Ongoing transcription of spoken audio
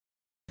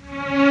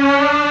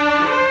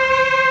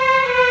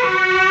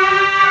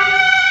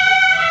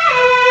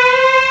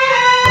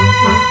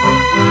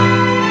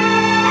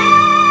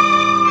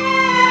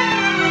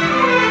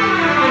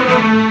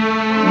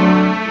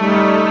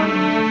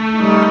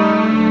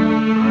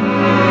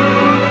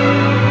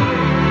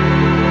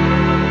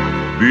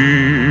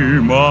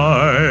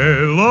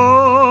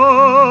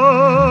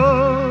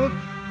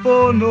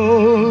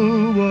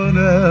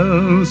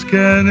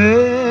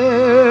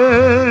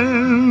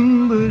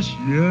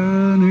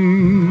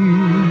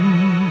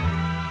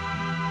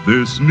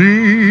this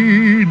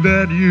need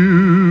that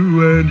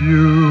you and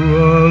you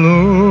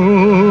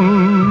alone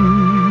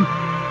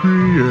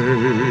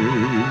create.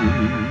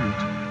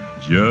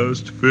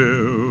 Just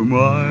fill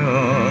my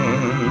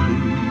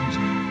arms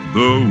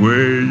the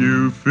way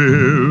you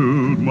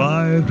filled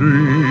my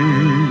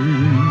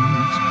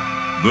dreams,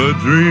 the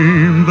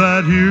dream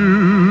that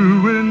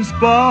you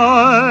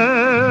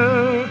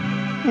inspire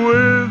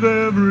with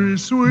every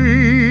sweet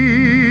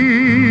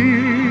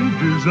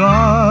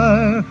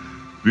desire.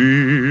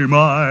 Be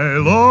my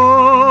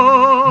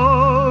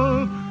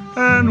love,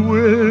 and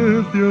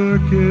with your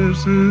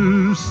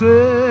kisses set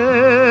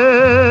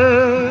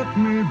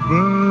me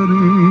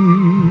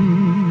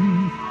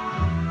burning.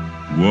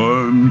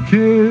 One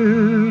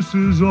kiss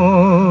is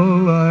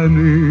all I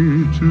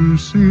need to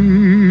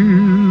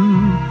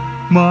seal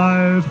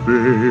my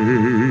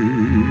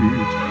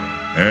fate,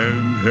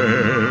 and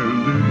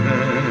hand in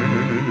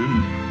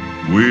hand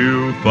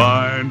we'll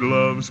find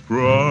love's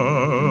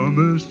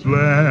promised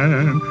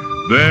land.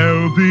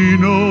 There'll be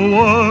no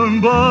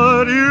one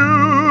but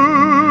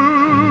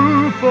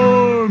you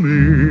for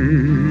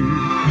me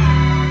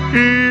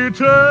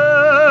eternally,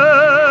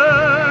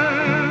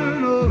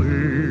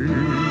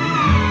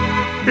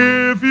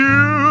 if you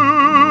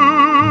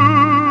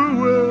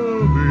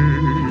will be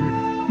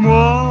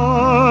my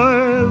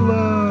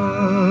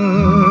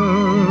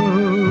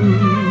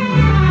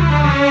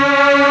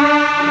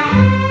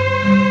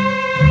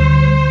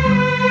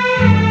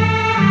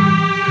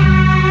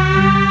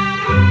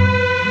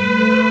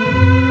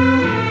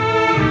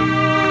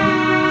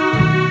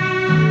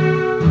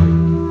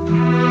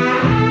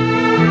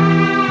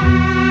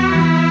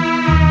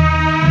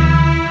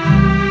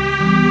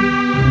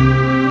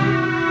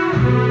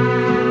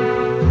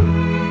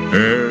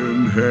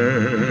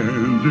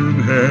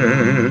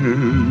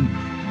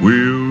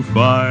we'll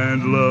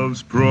find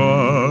love's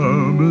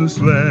promised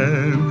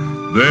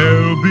land.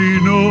 There'll be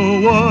no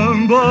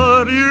one but